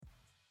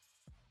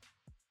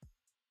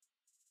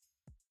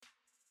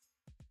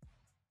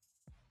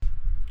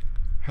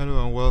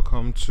Hello and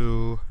welcome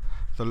to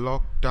the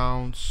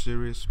Lockdown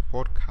Series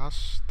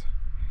podcast.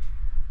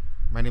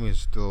 My name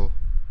is still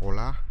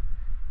Ola.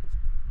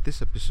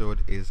 This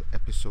episode is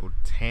episode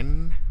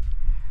 10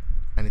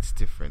 and it's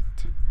different.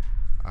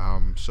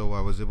 So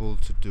I was able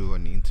to do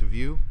an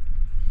interview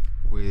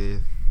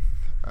with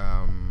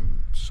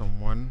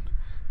someone.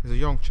 He's a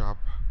young chap.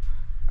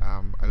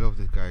 I love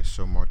this guy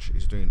so much.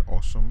 He's doing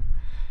awesome.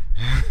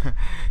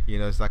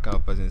 It's that kind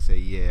of person say,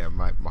 yeah,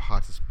 my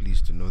heart is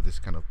pleased to know this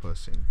kind of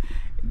person.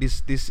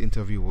 This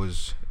interview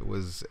was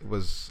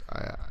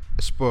a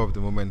spur of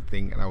the moment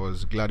thing, and I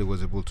was glad it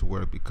was able to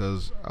work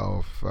because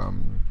of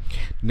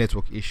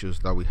network issues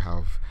that we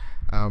have.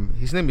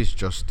 His name is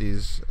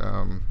Justice.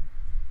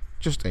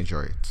 Just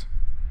enjoy it.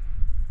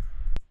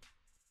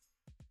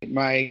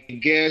 My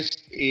guest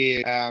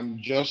is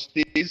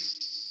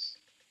Justice.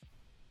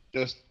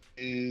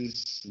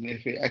 Justice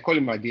Nefe. I call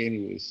him Ade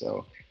anyway.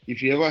 So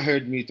if you ever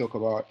heard me talk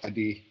about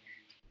Ade,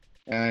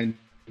 and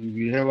if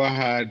you ever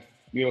heard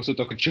me also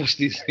talk about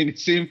Justice in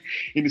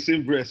the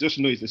same breath, just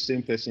know it's the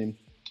same person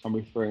I'm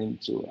referring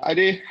to.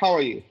 Ade, how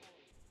are you?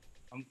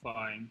 I'm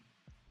fine.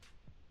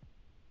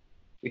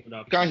 You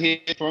can't hear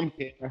from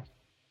here.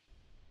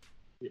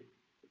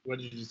 What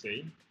did you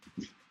say?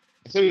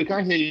 So we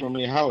can't hear you from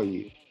here. How are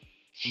you?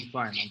 I'm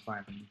fine.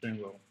 I'm doing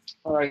well.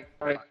 All right.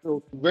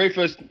 So the very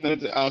first thing I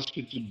want to ask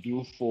you to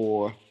do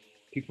for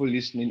people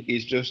listening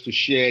is just to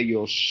share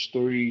your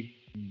story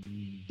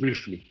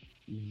briefly,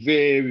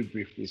 very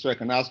briefly, so I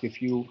can ask a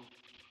few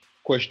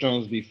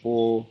questions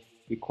before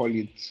we call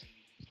it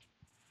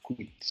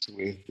quits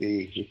with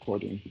the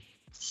recording.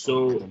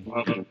 So,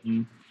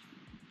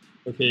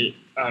 okay,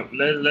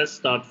 let's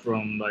start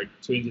from like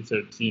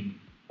 2013.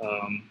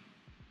 I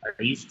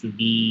used to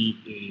be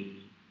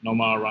a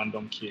normal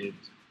random kid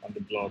on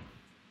the block,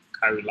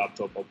 carry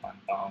laptop up and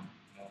down,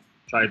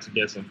 try to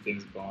get some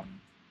things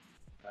done.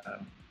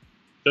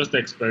 Just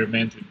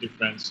experiment with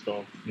different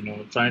stuff,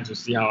 trying to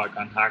see how I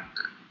can hack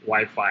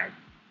Wi-Fi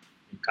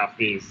in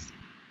cafes.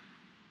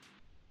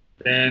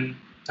 Then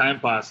time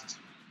passed.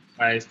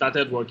 I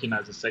started working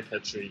as a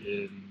secretary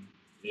in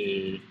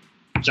a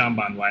JAMB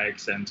and WAEC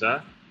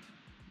center.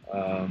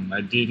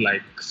 I did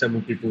like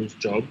several people's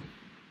job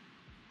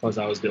because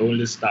I was the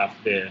only staff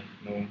there.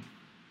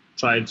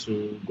 Tried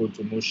to go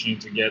to Motion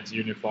to get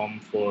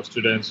uniform for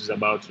students who's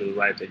about to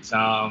write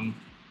exam,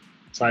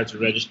 try to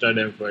register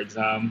them for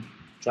exam,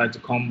 try to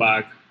come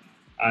back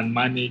and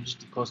manage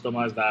the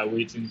customers that are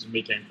waiting to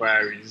make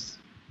inquiries,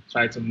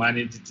 try to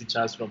manage the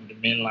teachers from the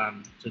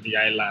mainland to the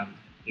island,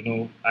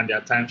 and their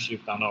time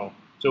shift and all.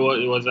 So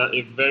it was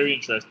a very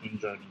interesting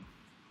journey.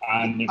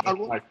 And how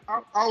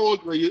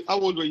old were you? How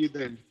old were you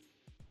then?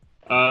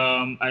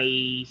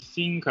 I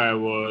think I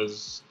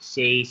was,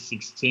 say,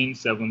 16,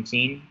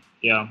 17.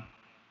 Yeah.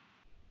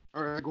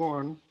 All right, go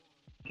on.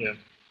 Yeah.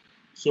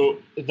 So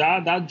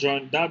that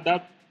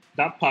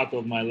part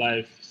of my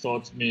life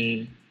taught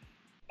me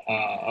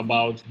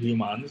about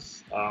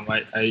humans.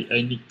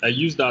 I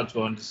use that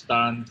to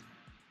understand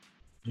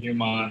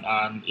human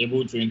and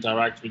able to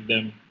interact with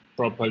them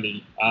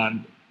properly.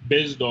 And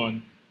based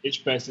on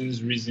each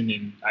person's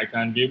reasoning, I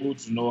can be able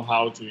to know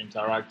how to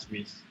interact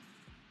with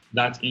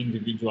that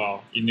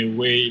individual in a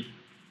way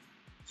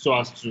so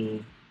as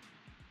to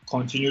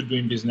continue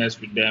doing business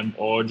with them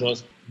or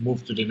just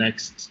move to the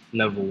next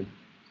level.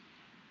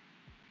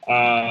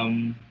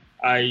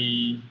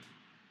 I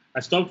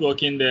stopped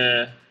working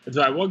there.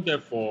 So I worked there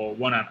for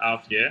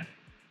 1.5 years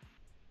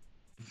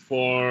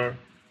before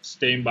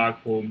staying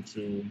back home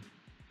to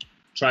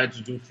try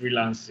to do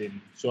freelancing.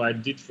 So I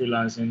did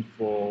freelancing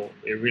for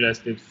a real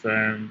estate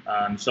firm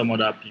and some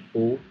other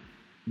people.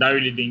 That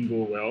really didn't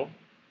go well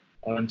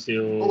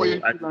until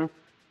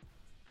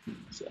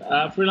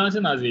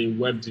freelancing as a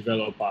web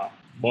developer.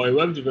 But a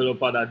web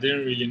developer that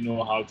didn't really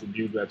know how to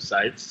build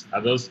websites. I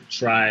just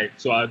tried.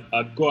 So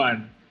I'd go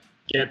and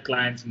get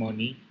clients'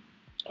 money,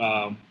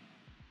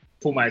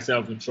 put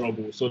myself in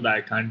trouble so that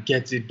I can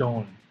get it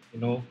done,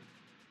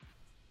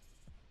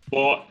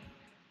 But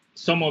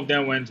some of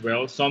them went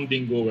well, some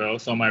didn't go well.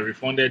 Some I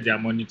refunded their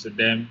money to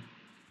them.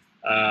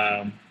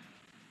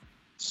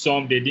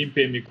 Some they didn't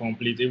pay me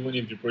complete, even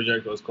if the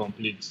project was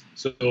complete.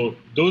 So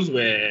those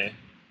were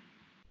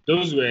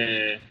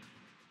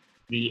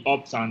the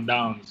ups and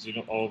downs,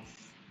 of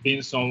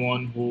being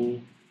someone who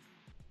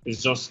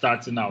is just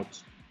starting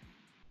out.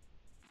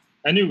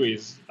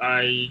 Anyways,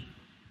 I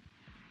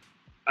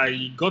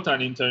got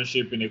an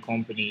internship in a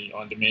company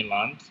on the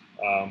mainland.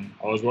 I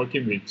was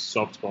working with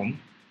Softcom.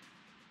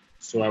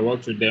 So I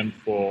worked with them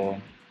for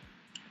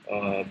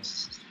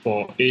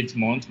 8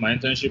 months. My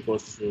internship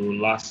was to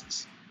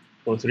last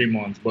for 3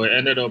 months, but it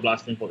ended up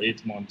lasting for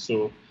 8 months.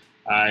 So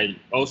I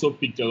also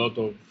picked a lot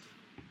of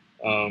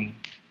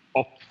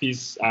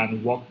office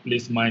and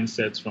workplace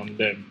mindsets from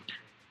them.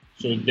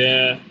 So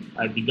there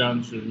I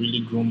began to really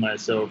groom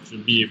myself to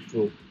be a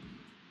pro.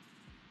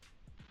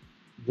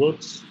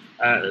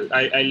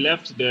 I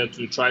left there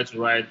to try to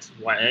write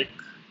WAEC,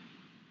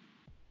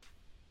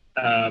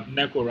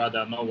 NECO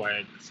rather, not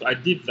WAEC. So I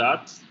did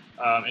that.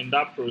 in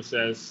that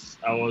process,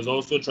 I was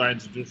also trying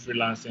to do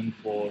freelancing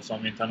for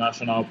some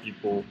international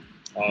people,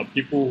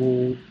 people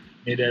who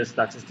needed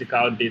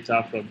statistical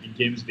data from the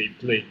games they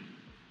play.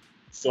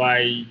 So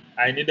I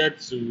needed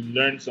to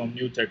learn some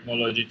new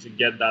technology to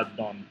get that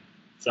done.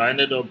 So I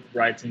ended up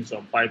writing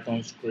some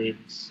Python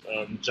scripts,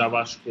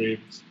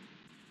 JavaScript,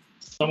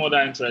 some other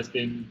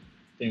interesting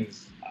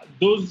things.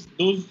 Those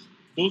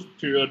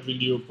period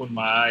really opened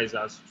my eyes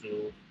as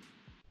to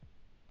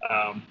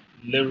um,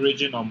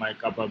 leveraging on my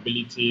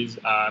capabilities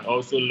and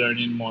also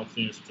learning more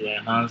things to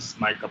enhance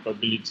my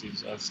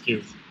capabilities and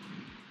skills.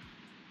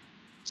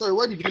 Sorry,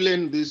 where did you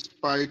learn this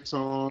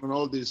Python,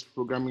 all this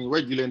programming?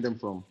 Where did you learn them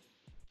from?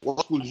 What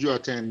school did you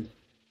attend?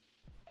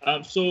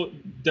 So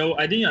though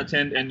I didn't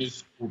attend any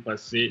school per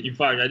se. In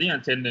fact, I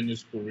didn't attend any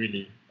school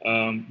really,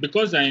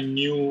 because I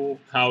knew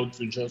how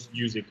to just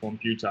use a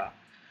computer,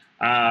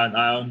 and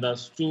I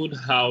understood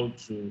how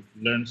to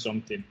learn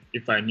something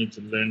if I need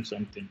to learn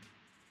something.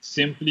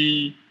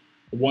 Simply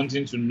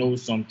wanting to know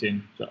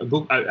something.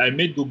 So I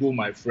made Google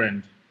my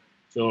friend.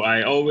 So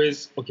I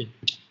always, okay,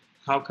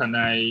 how can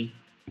I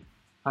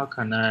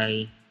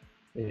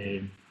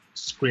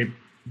scrape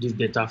this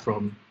data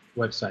from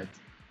website?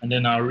 And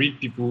then I'll read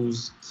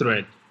people's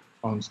thread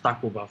on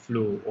Stack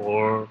Overflow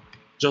or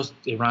just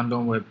a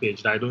random web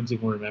page that I don't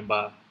even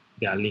remember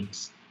their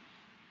links.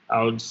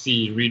 I would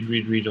see,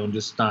 read,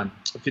 understand.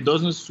 If it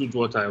doesn't suit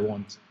what I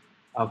want,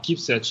 I'll keep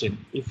searching.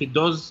 If it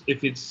does,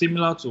 if it's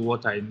similar to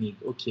what I need,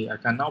 okay, I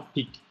can now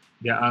pick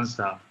their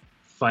answer,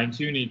 fine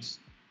tune it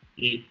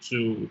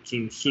to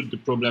suit the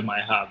problem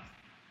I have.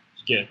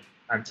 Okay,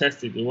 and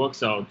test it. It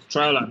works out.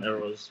 Trial and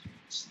errors,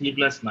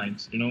 sleepless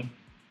nights.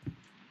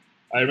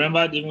 I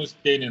remember even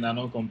staying in an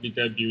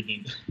uncompleted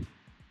building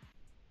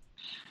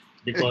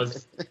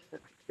because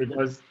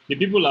the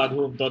people at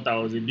home thought I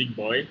was a big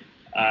boy.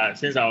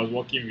 Since I was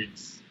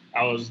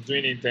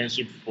doing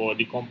internship for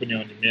the company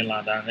on the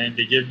mainland, and then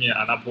they gave me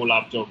an Apple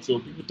laptop. So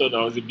people thought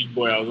I was a big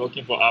boy. I was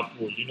working for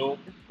Apple,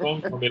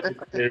 come from a little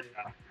area.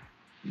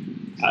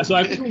 So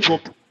I couldn't go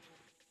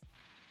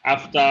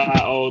after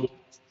all.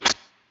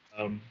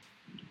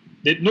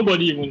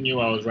 Nobody even knew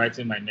I was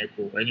writing my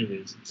NECO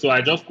anyways. So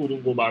I just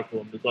couldn't go back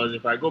home, because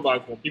if I go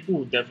back home, people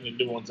would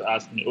definitely want to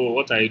ask me, oh,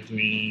 what are you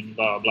doing,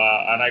 blah,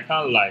 blah. And I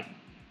can't lie.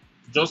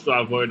 Just to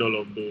avoid all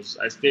of those,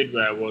 I stayed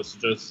where I was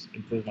to just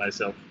improve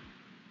myself.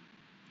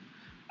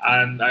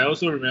 And I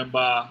also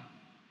remember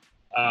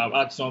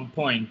at some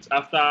point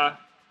after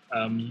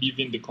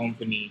leaving the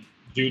company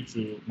due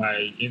to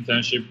my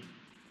internship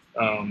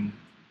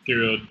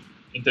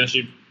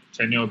internship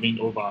tenure being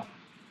over.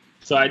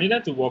 So I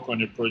needed to work on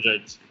a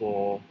project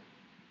for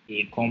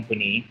the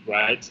company,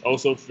 right?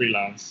 Also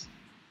freelance,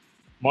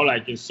 more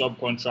like a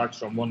subcontract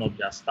from one of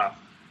their staff.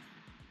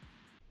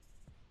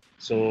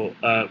 So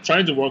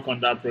trying to work on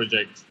that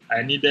project,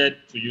 I needed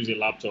to use a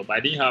laptop. I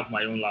didn't have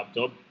my own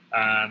laptop,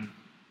 and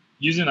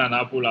using an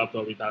Apple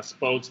laptop, it has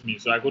spoilt me.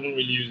 So I couldn't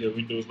really use a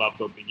Windows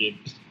laptop again.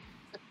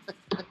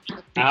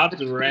 I had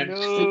to rent.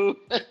 No.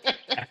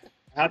 I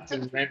had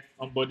to rent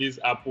somebody's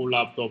Apple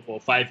laptop for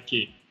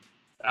 5K.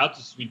 I had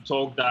to sweet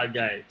talk that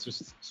guy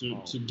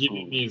to give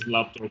me his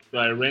laptop. So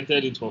I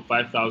rented it for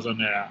 5,000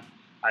 naira.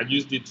 I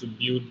used it to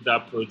build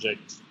that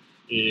project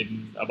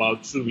in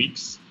about 2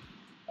 weeks.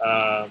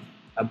 I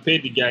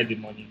paid the guy the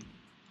money.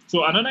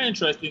 So another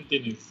interesting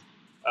thing is,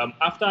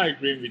 after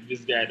agreeing with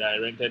this guy that I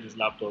rented his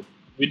laptop,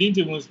 we didn't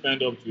even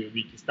spend up to a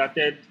week. He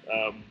started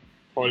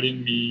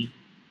calling me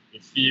a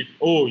thief.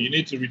 Oh, you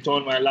need to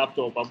return my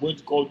laptop. I'm going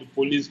to call the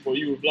police for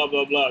you. Blah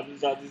blah blah.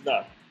 This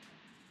that.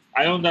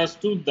 I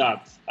understood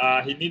that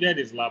he needed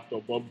his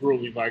laptop, but bro,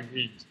 we've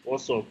agreed.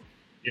 What's up?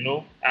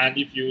 And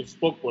if you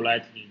spoke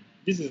politely,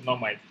 this is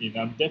not my thing.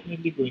 I'm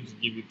definitely going to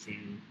give it to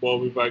you, but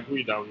we've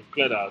agreed and we've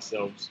cleared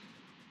ourselves.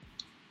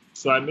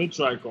 So I made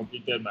sure I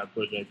completed my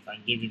project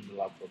and gave him the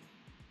laptop,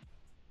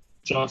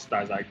 just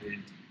as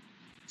agreed.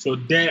 So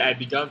there I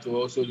began to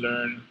also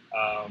learn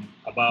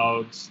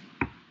about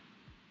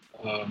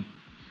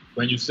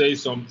when you say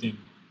something,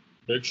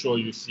 make sure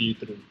you see it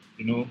through,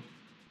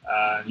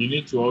 you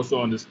need to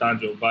also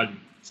understand your value.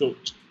 So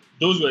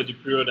those were the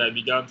period I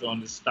began to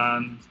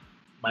understand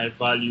my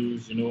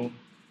values,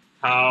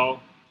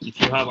 how if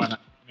you have an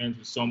agreement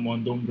with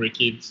someone, don't break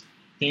it,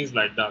 things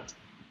like that.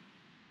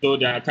 So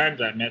there are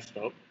times I messed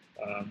up.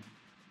 I'm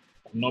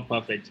not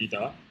perfect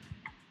either.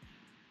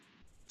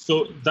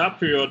 So that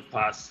period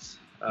passed.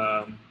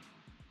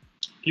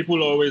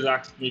 People always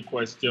ask me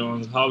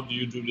questions. How do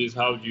you do this?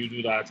 How do you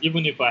do that?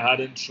 Even if I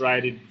hadn't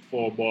tried it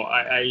before, but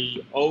I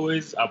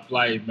always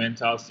apply a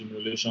mental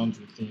simulation to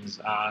things,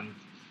 and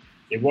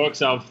it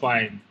works out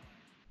fine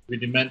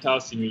with the mental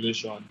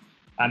simulation.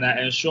 And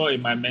I ensure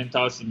in my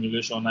mental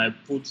simulation, I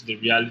put the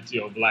reality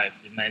of life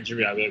in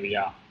Nigeria where we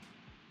are,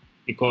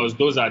 because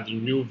those are the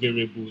real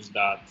variables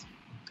that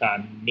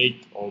can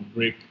make or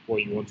break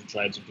what you want to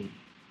try to do.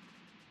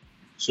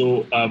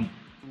 So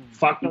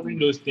factoring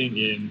those things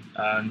in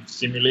and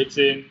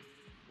simulating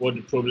what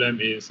the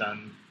problem is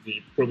and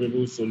the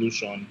probable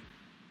solution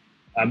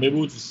I'm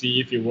able to see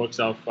if it works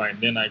out fine.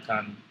 Then I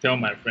can tell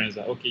my friends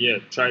that, okay, yeah,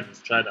 try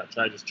this, try that,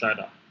 try this, try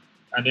that.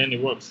 And then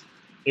it works.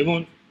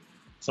 Even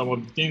some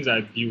of the things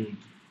I build,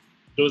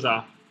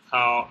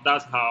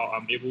 that's how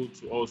I'm able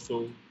to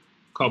also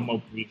come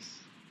up with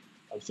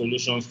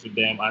solutions to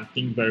them and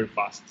think very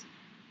fast.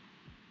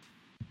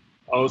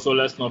 Also,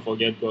 let's not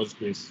forget God's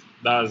grace.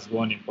 That's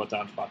one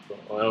important factor,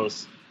 or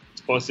else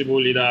it's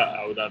possible either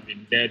I would have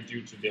been dead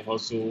due to the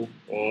hustle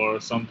or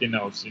something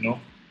else.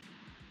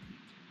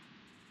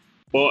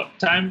 But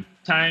time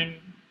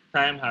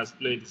has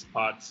played its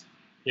part.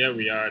 Here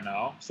we are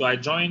now. So I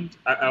joined.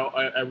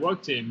 I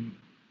worked in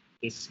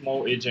a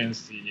small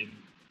agency in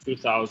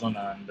 2000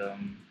 and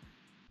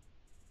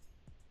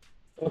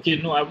okay,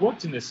 no, I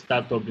worked in a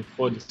startup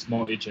before the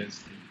small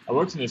agency. I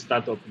worked in a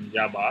startup in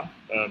Yaba.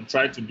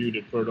 Tried to build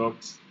a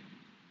product.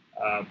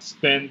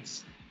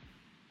 Spent.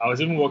 I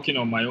was even working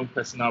on my own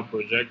personal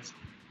project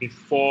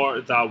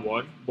before that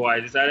one, but I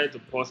decided to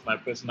pause my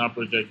personal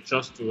project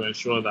just to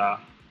ensure that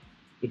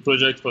the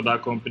project for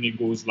that company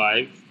goes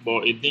live,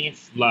 but it didn't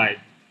fly.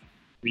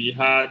 We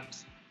had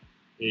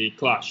a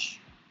clash,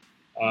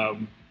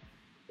 um,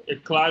 a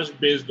clash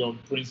based on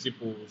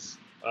principles.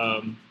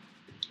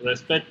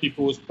 Respect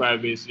people's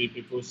privacy,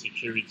 people's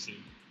security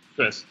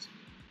first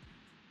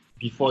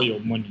before your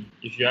money.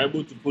 If you're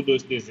able to put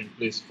those things in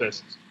place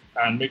first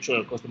and make sure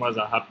your customers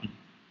are happy,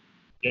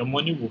 your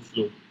money will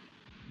flow.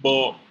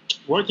 But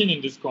working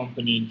in this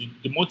company,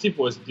 the motive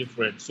was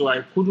different. So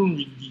I couldn't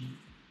really,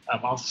 I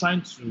was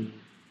trying to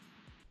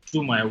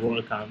do my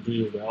work and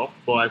do it well,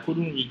 but I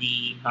couldn't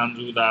really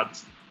handle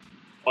that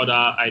other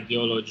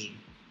ideology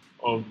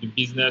of the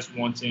business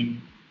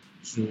wanting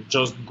to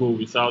just go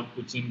without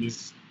respecting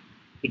these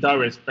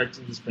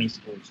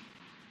principles.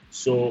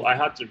 So I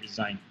had to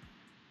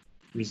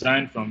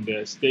resign from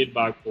there, stayed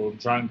back home,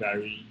 drank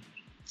Gary,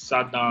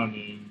 sat down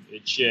in a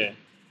chair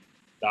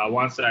that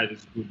one side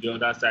is good, the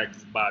other side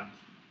is bad.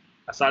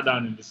 I sat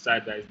down in the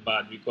side that is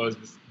bad because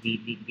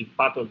the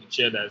part of the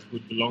chair that is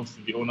good belongs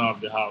to the owner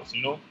of the house.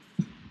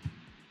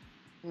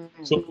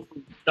 So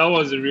that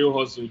was the real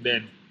hustle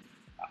then.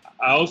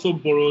 I also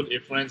borrowed a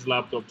friend's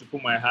laptop to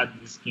put my hard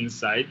disk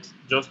inside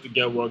just to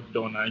get work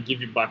done and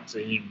give it back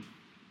to him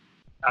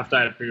after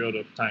a period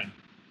of time.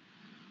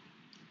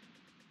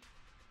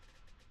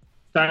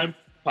 Time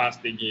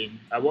passed again.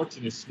 I worked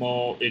in a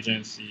small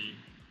agency.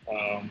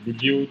 We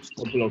built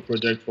a couple of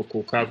projects for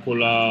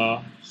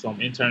Coca-Cola, some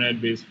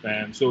internet-based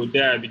firms. So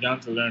there I began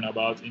to learn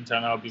about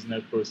internal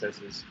business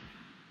processes.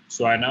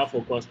 So I now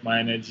focused my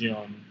energy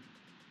on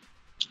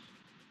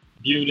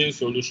building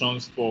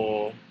solutions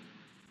for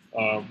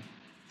um,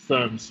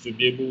 firms to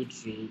be able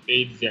to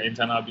aid their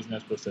internal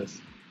business process.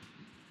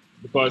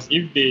 Because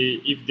if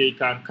they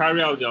can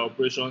carry out their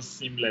operations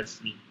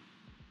seamlessly,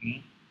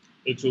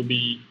 it will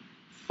be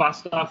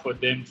faster for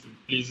them to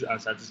please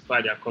and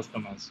satisfy their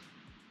customers.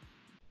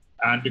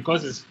 And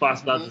because it's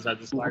faster to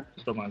satisfy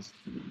customers,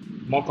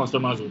 more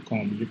customers will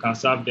come. You can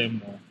serve them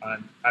more.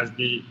 And as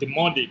the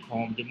more they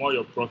come, the more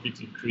your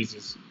profit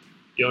increases.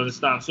 You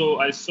understand? So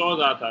I saw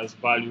that as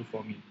value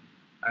for me.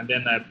 And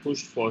then I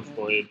pushed forth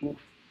for it.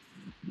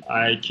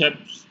 I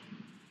kept,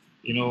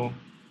 you know,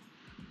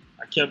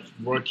 I kept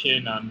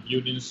working and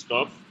building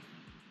stuff.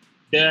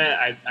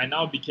 There, I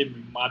now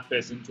became a mad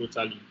person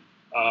totally.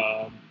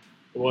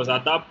 It was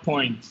at that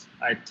point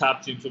I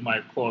tapped into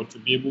my core to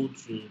be able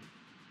to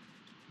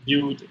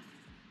build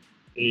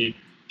a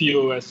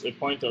POS, a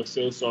point of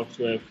sale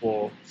software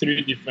for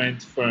 3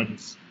 different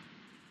firms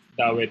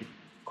that were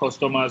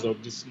customers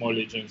of this small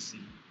agency.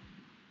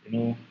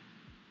 You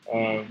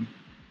know,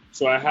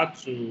 so I had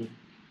to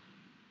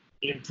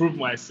improve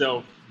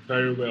myself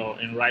very well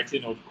in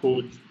writing of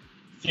code,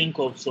 think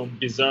of some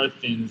bizarre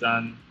things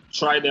and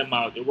try them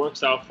out. It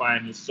works out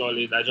fine, it's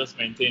solid, I just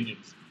maintain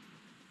it.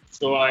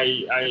 So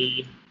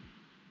I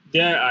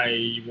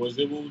was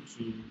able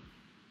to,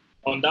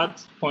 on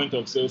that point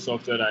of sale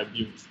software that I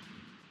built,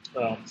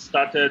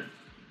 started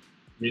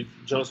with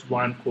just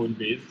one code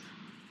base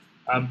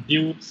and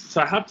built.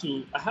 So I had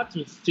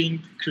to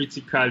think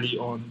critically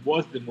on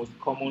what's the most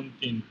common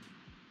thing.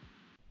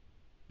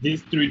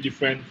 These three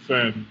different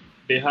firms,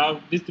 they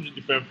have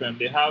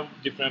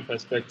different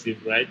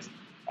perspective, right?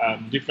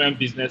 Different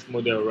business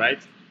model,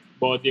 right?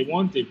 But they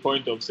want a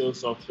point of sale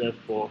software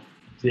for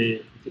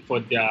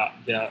their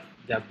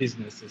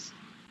businesses.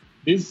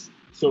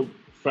 So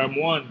firm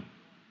one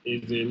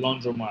is a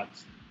laundromat.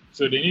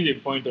 So they need a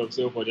point of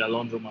sale for their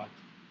laundromat.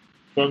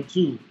 Firm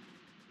two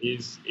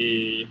is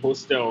a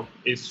hostel,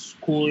 a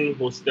school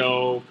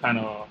hostel kind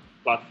of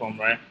platform,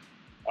 right?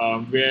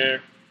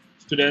 Where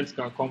students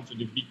can come to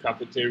the big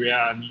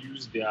cafeteria and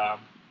use their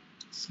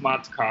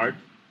smart card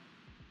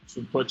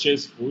to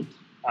purchase food.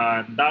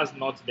 And that's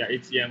not their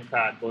ATM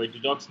card, but it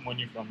deducts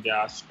money from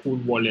their school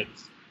wallet,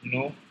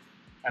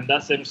 And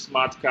that same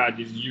smart card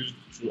is used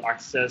to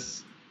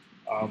access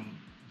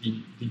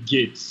the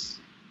gates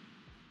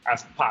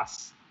as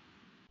pass.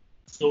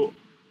 So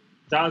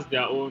that's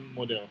their own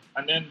model.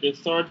 And then the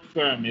third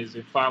firm is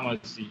a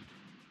pharmacy.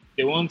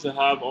 they want to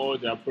have all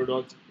their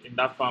products in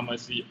that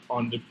pharmacy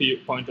on the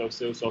point of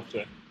sale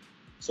software.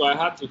 So I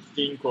had to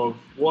think of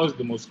what's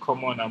the most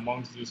common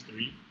amongst these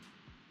three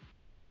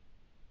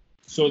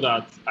so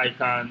that I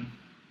can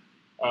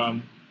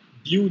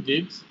build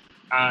it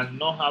and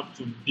not have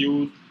to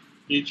build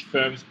each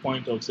firm's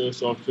point of sale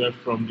software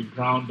from the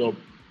ground up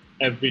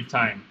every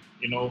time.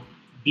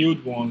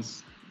 Build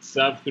once,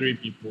 serve three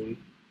people,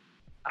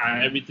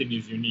 and everything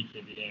is unique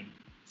in the end.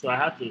 So I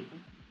had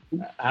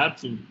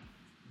to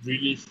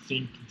really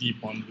think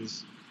deep on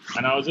this,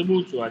 and I was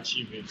able to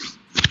achieve it.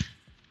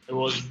 It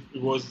was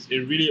a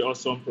really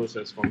awesome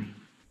process for me.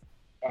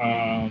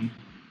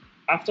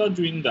 After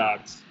doing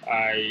that,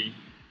 I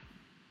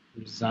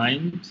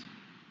resigned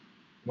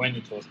when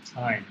it was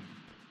time,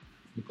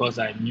 because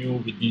I knew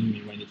within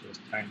me when it was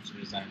time to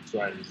resign.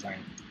 So I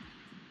resigned.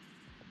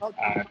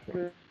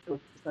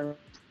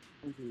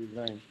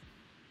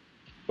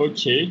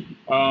 Okay.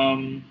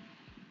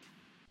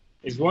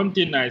 It's one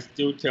thing I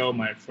still tell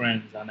my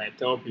friends and I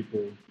tell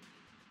people.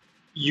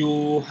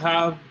 You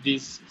have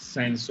this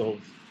sense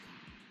of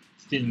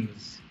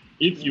things.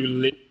 If you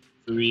listen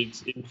to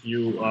it, if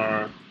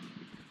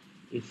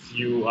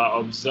you are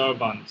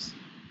observant,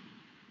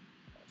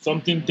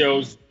 something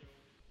tells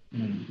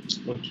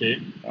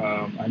okay,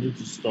 I need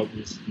to stop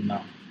this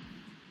now.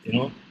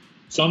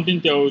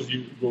 Something tells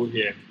you go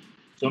here.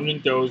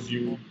 Something tells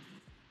you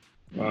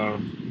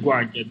go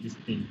and get this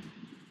thing.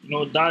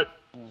 That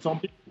some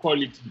people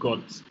call it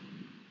God.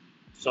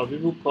 Some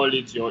people call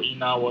it your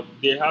inner what.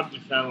 They have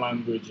different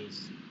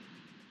languages.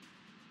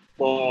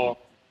 But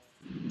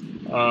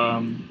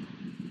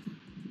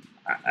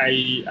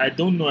I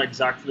don't know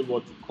exactly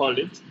what to call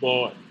it,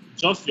 but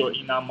just your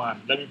inner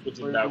man. Let me put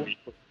it that way.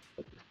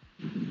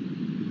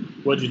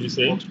 What did you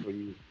say? Works for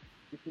you.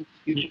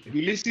 You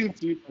listen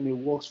to it and it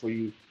works for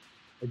you.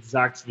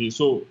 Exactly.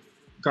 So you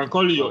can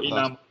call it your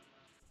inner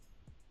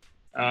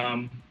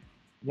man.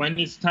 When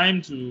it's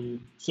time to,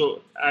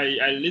 so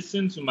I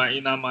listen to my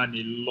inner man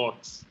a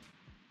lot,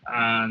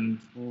 and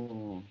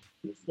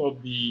most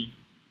of the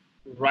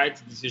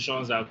right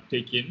decisions I've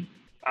taken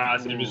are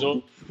as a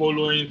result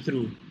following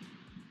through.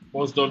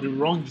 Most of the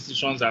wrong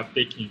decisions I've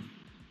taken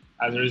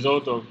as a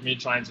result of me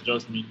trying to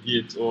just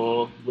negate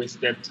or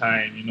wasted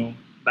time.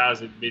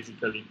 That's it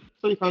basically.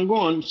 So you can go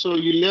on. So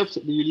you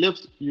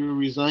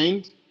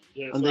resigned,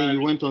 and so then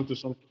you went on to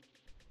something.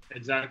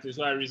 Exactly.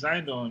 So I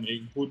resigned on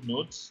a good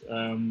note.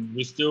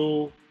 We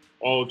still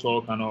all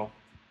talk and all,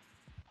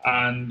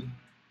 and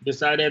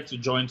decided to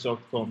join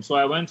Softcom. So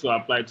I went to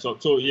apply to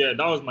So yeah,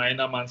 that was my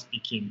inner man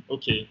speaking.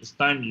 Okay, it's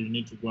time you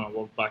need to go and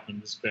work back in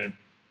this firm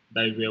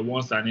that you were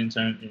once an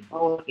intern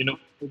in.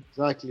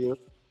 Exactly.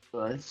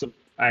 Right. So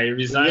I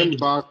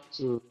resigned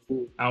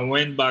and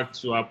went back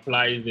to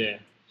apply there.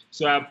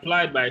 So I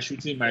applied by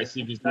shooting my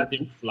CV. That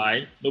didn't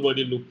fly.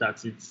 Nobody looked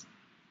at it.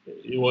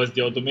 It was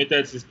the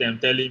automated system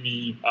telling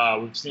me,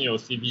 we've seen your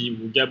CV,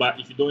 we'll get back.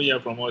 If you don't hear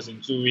from us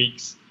in 2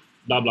 weeks,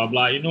 blah, blah,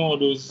 blah. All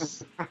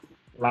those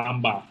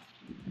lamba.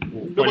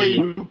 Nobody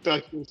looked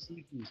at your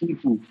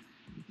CV.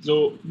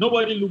 So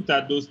nobody looked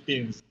at those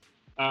things.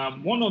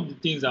 One of the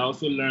things I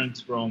also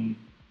learned from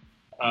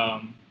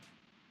my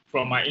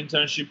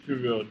internship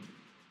period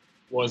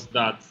was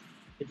that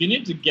if you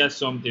need to get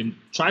something,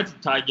 try to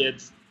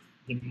target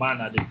the man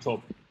at the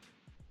top.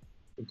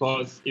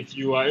 Because if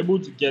you are able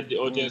to get the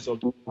audience of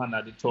the man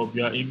at the top,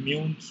 you are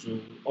immune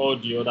to all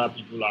the other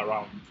people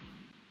around.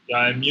 You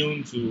are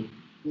immune to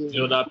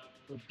the other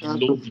people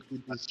below.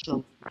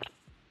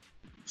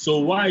 So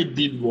what I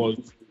did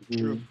was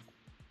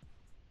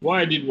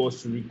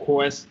to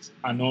request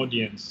an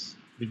audience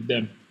with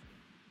them.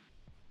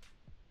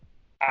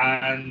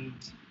 And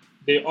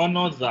they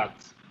honored that.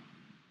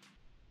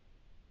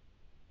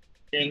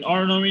 In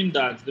honoring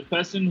that, the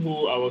person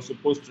who I was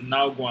supposed to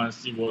now go and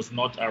see was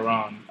not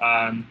around.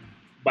 And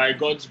by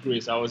God's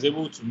grace, I was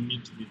able to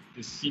meet with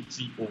the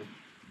CTO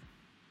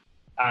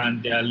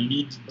and their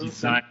lead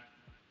design.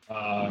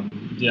 What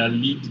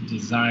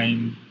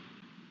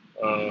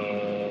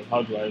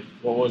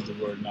was the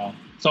word now?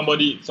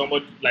 Somebody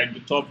like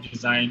the top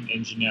design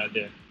engineer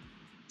there.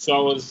 So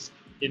I was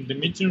in the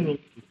meeting room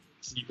with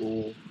the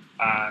CTO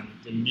and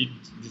the lead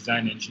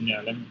design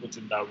engineer. Let me put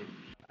it that way.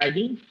 I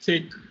didn't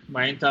take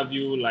my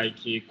interview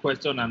like a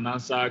question and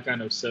answer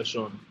kind of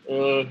session.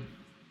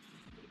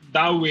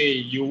 That way,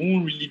 you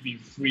won't really be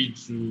free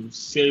to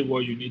say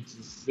what you need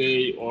to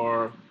say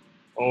or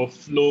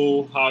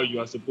flow how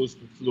you are supposed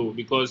to flow,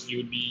 because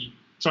you'll be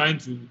trying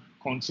to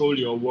control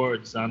your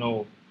words and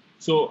all.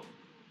 So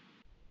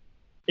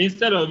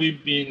instead of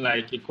it being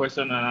like a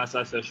question and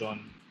answer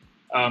session,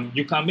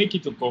 you can make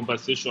it a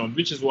conversation,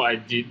 which is what I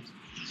did.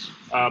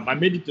 I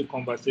made it a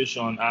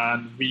conversation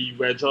and we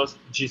were just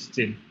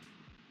gisting.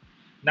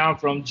 Now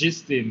from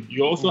gisting,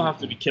 you also have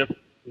to be careful.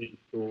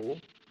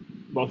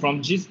 But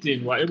from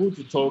gisting, we're able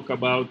to talk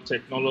about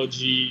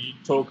technology,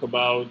 talk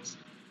about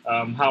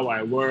how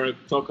I work,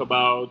 talk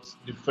about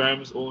the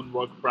firm's own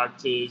work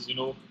practice,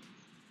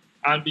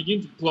 and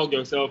begin to plug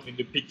yourself in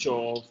the picture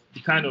of the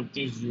kind of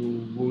things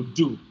you will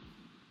do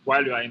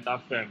while you are in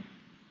that firm.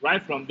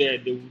 right from there,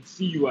 they would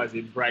see you as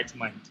a bright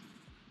mind.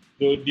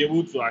 They would be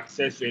able to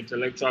access your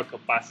intellectual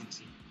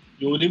capacity.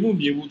 You would even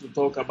be able to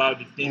talk about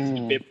the things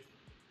the paper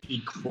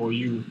pick for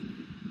you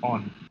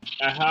on.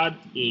 I had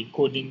a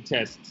coding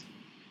test.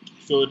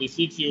 So the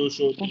CTO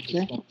showed me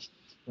the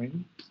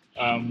screen.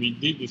 We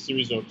did the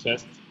series of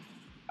tests.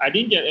 I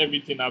didn't get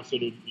everything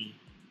absolutely,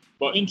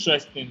 but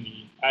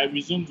interestingly, I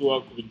resumed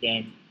work with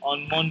them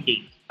on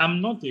Monday.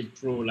 I'm not a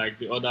pro like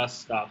the other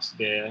staffs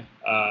there.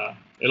 A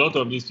lot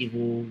of these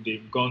people,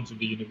 they've gone to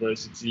the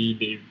university,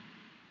 they've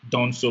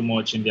done so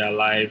much in their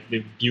life,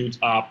 they've built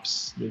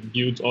apps, they've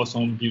built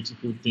awesome,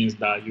 beautiful things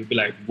that you'll be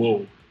like,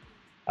 whoa,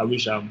 I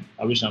wish I'm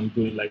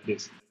good like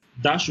this.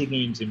 That shouldn't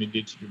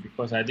intimidate you,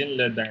 because I didn't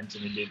let that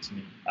intimidate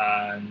me.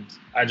 And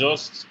I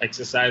just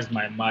exercised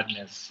my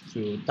madness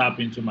to tap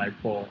into my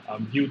core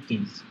and build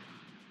things.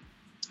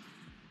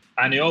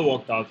 And it all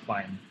worked out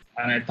fine.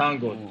 And I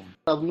thank God.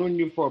 I've known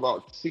you for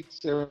about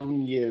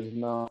 6-7 years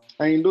now.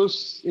 And in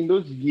those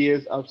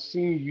years, I've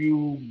seen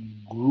you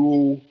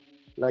grow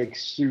like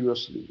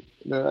seriously.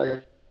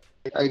 I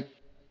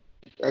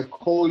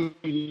call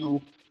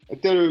you, I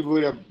tell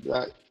everybody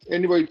that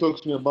anybody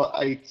talks to me about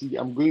IT,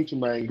 I'm going to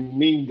my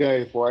main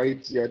guy for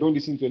IT. I don't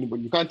listen to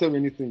anybody. You can't tell me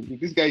anything. If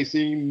this guy is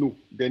saying no,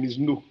 then it's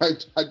no.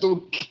 I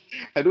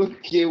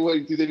don't care what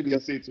it is anybody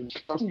has said to me.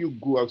 I've seen you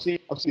go. I've seen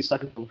the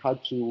sacrifice you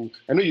had to.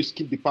 I know you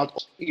skipped the part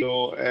of,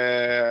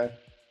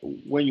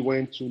 when you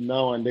went to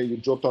now and then you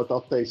dropped out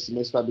after a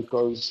semester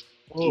because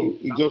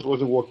it just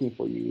wasn't working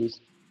for you.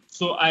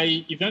 So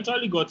I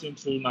eventually got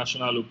into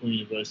National Open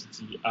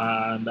University,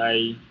 and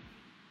I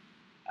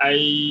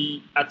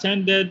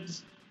attended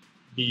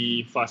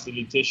the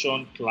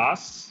facilitation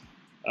class.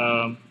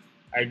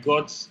 I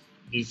got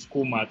the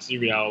school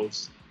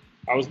materials.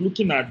 I was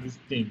looking at this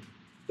thing.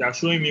 They're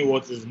showing me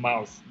what is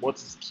mouse, what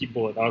is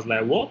keyboard. I was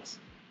like, what?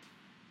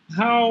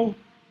 How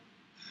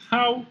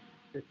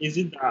is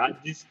it that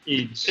at this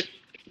age,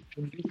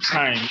 in this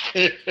time,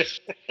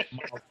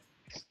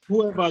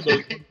 whoever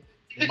does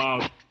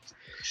mouse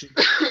should...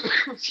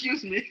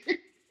 Excuse me.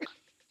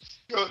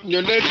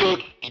 Your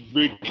network is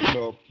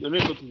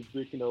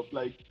breaking up.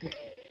 Like,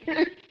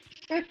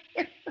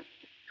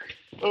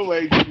 oh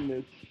my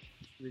goodness.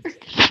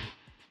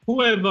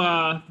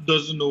 Whoever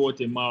doesn't know what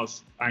a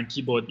mouse and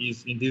keyboard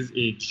is in this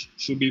age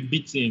should be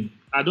beaten.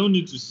 I don't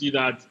need to see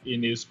that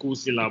in a school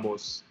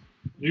syllabus.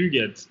 You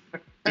get?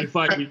 In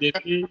fact, if they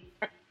say...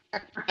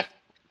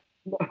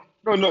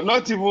 No,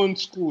 not even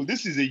school.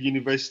 This is a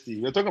university.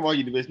 We're talking about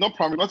university, not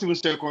primary, not even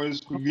secondary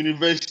school,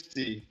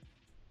 university.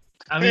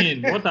 I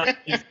mean, what are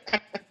this?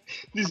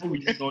 This we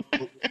do not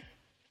know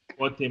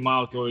what a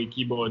mouse or a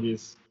keyboard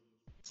is.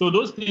 So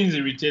those things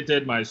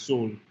irritated my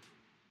soul.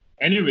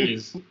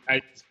 Anyways,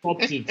 I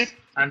stopped it,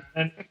 and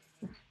then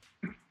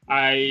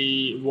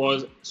I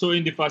was so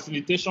in the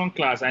facilitation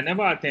class. I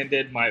never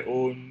attended my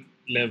own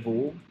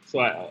level, so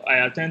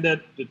I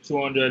attended the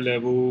 200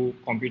 level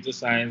computer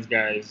science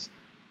guys,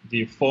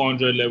 the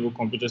 400 level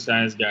computer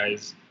science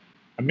guys.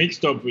 I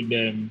mixed up with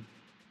them,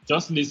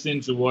 just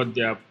listened to what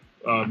their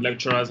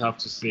lecturers have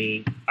to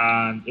say,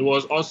 and it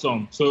was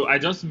awesome. So I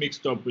just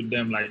mixed up with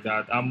them like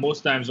that, and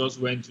most times just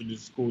went to the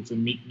school to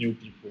meet new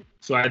people.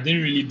 So I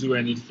didn't really do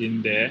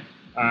anything there,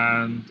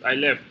 and I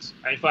left.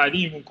 In fact, I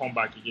didn't even come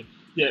back again.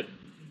 Yeah,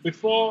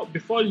 before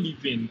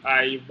leaving,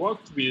 I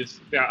worked with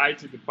their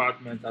IT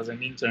department as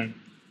an intern.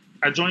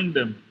 I joined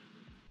them.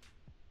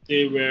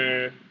 They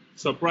were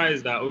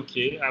surprised that,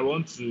 okay, I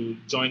want to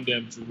join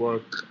them to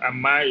work.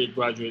 Am I a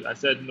graduate? I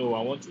said, no,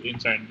 I want to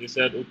intern. They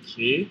said,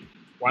 okay,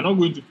 we're not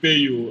going to pay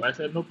you. I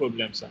said, no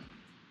problem, sir.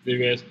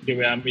 They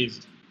were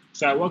amazed.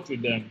 So I worked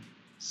with them,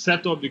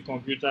 set up the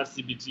computer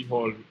CBT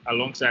hall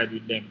alongside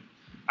with them,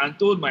 and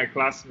told my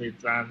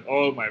classmates and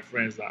all my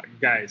friends that,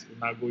 guys,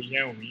 when I go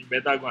here with me,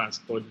 better go and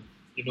study,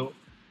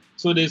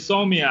 So they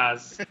saw me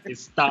as a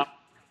staff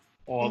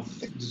of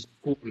the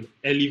school,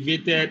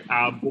 elevated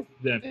above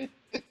them.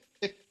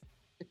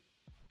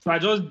 So I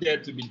just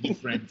dared to be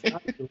different.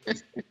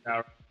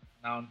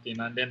 And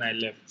then I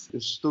left.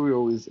 The story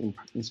always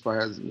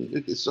inspires me.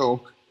 Okay,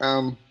 so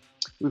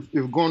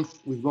we've gone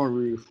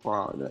really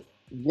far.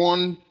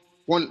 One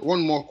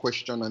more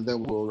question, and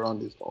then we'll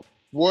round this off.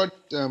 What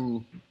I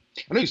know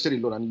you said a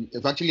lot, and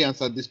you've actually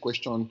answered this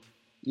question,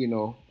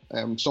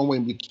 somewhere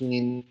in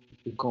between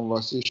the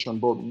conversation.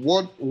 But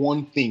what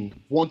one thing,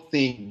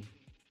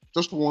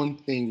 just one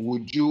thing,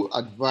 would you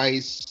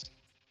advise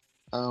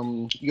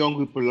young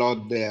people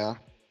out there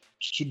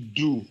to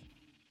do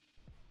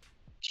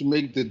to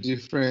make the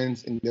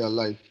difference in their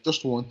life?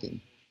 Just one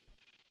thing.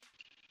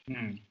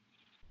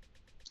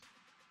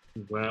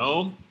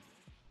 Well,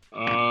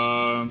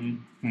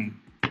 I'm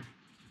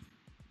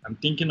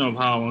thinking of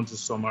how I want to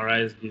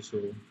summarize this.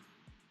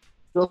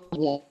 Just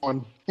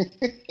one.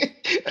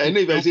 I know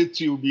if I say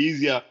two, it'll be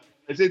easier.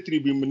 I say three,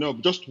 it'll be enough.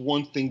 Just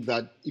one thing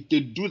that if they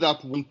do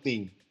that one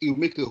thing, it'll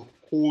make a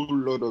whole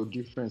lot of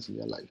difference in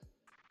their life.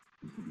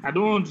 I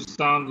don't want to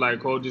sound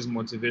like all these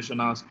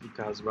motivational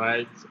speakers,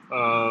 right?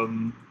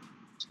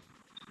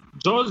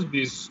 Just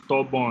be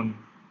stubborn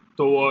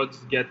towards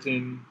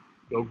getting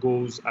your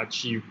goals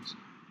achieved.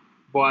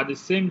 But at the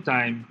same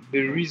time,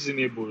 be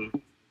reasonable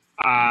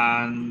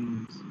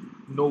and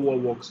know what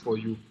works for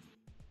you.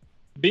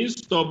 Being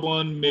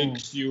stubborn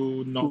makes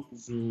you not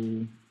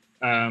to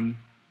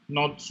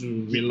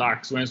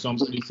relax when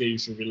somebody say you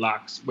should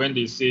relax. When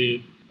they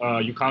say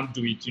you can't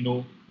do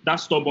it, that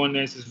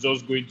stubbornness is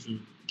just going to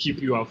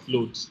keep you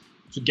afloat,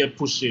 to get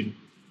pushing.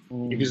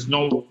 If it's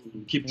not,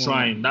 keep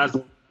trying. That's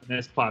the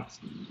next part.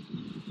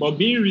 But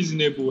being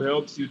reasonable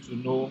helps you to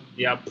know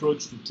the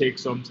approach to take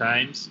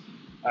sometimes,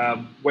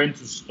 when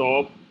to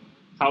stop,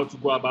 how to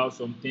go about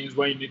some things,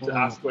 when you need to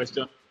ask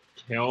questions,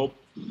 help,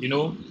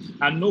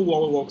 and know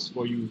what works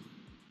for you.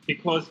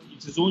 Because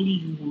it is only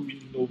you who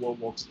really know what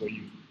works for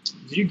you.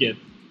 Do you get?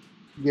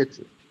 Get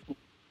you.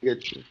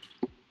 Get you.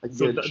 I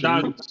get you.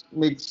 That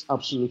makes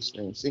absolute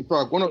sense. In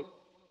fact,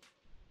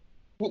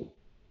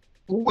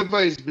 whoever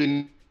has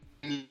been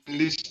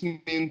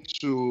listening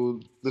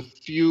to the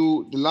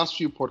last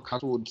few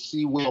podcasts would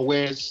see where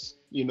awareness,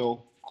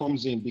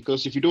 comes in.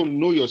 Because if you don't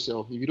know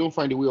yourself, if you don't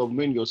find a way of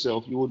knowing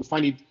yourself, you would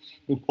find it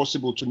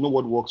impossible to know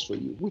what works for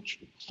you, which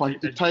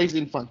it ties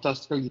in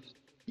fantastically.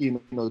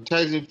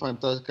 Ties in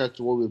fantastically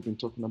to what we've been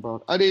talking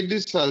about. I think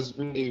this has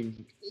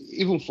been,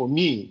 even for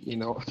me,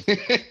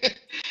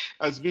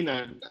 has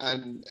been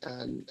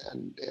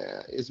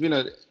it's been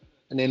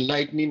an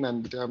enlightening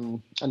and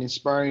an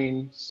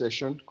inspiring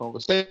session.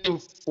 Thank you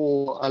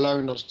for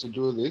allowing us to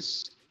do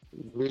this.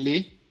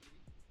 Really.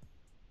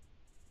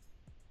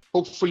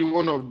 Hopefully,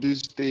 one of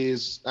these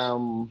days,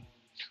 we'll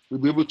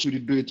be able to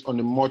do it on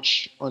a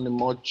much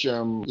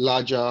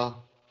larger,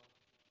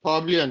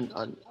 probably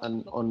on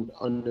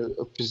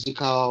a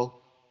physical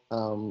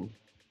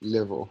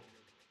level.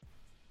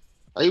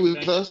 Are you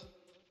with us?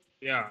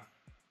 Yeah.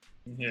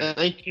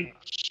 Thank you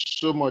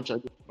so much.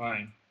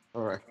 Bye.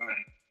 All right.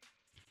 Bye.